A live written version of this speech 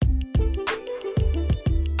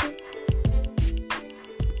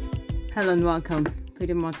Hello and welcome.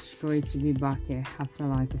 Pretty much great to be back here after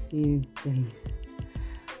like a few days.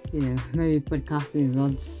 Maybe podcasting is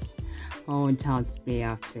not all child's play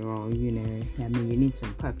after all. You need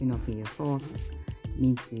some prepping up in your thoughts. You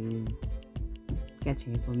need to get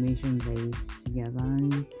your information base together,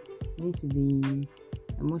 and you need to be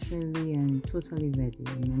emotionally and totally ready,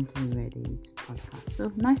 and mentally ready to podcast.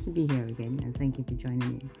 So nice to be here again, and thank you for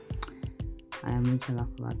joining me. I am Rachel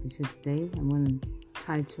Akulabi. So today I'm going to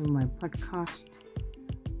title my podcast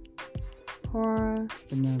Spur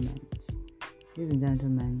the Moment. Ladies and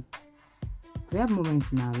gentlemen, we have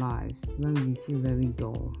moments in our lives when we feel very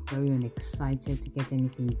dull, very unexcited to get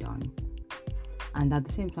anything done. And at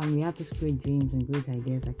the same time, we have these great dreams and great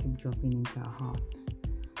ideas that keep dropping into our hearts.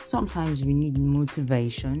 Sometimes we need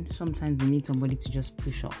motivation. Sometimes we need somebody to just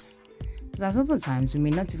push us. But at other times, we may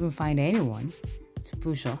not even find anyone to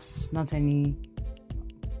push us, not any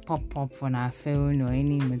pop-up on our phone or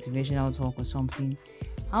any motivational talk or something.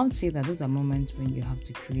 I would say that those are moments when you have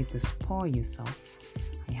to create the spur yourself,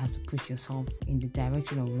 and you have to push yourself in the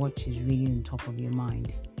direction of what is really on top of your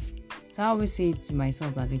mind. So I always say to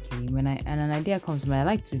myself that, okay, when an idea comes to me, I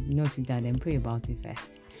like to note it down and pray about it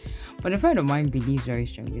first. But a friend of mine believes very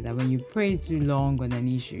strongly that when you pray too long on an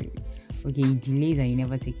issue, okay, it delays and you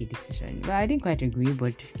never take a decision. But I didn't quite agree,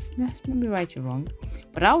 but maybe right or wrong.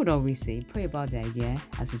 But I would always say, pray about the idea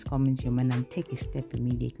as it's coming to your mind and take a step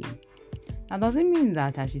immediately. That doesn't mean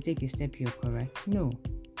that as you take a step, you're correct. No.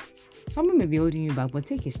 Someone may be holding you back, but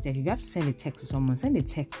take a step. If you have to send a text to someone, send a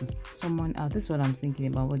text to someone. This is what I'm thinking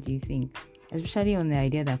about. What do you think? Especially on the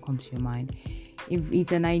idea that comes to your mind. If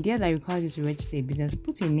it's an idea that requires you to register a business,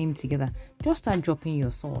 put a name together. Just start dropping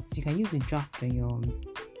your thoughts. You can use a draft on your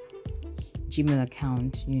Gmail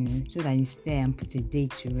account, so that it's there and put a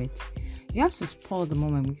date to it. You have to spoil the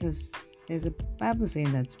moment, because there's a Bible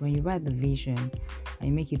saying that when you write the vision and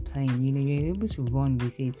you make it plain, you're able to run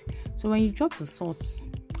with it. So when you drop the thoughts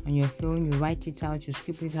on your phone, you write it out, you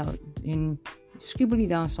scribble it out, and scribble it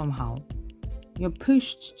down somehow, you're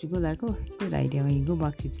pushed to go like, oh, good idea. When you go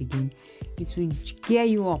back to it again, it will gear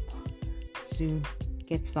you up to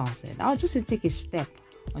get started. I'll just say take a step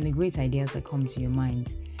on the great ideas that come to your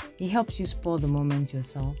mind. It helps you spoil the moment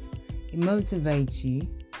yourself. It motivates you,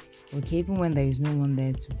 okay, even when there is no one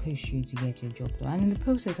there to push you to get your job done. And in the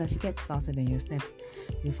process, as you get started on your step,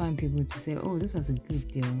 you'll find people to say, oh, this was a good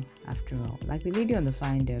deal after all. Like the lady on the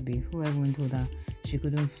flying derby, who everyone told her she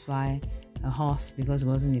couldn't fly a horse because it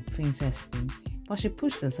wasn't a princess thing. But she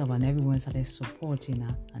pushed herself, and everyone started supporting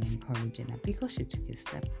her and encouraging her because she took a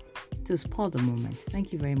step to spoil the moment.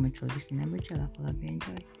 Thank you very much for listening. I'm Rachel Akulabi.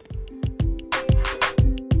 Enjoy.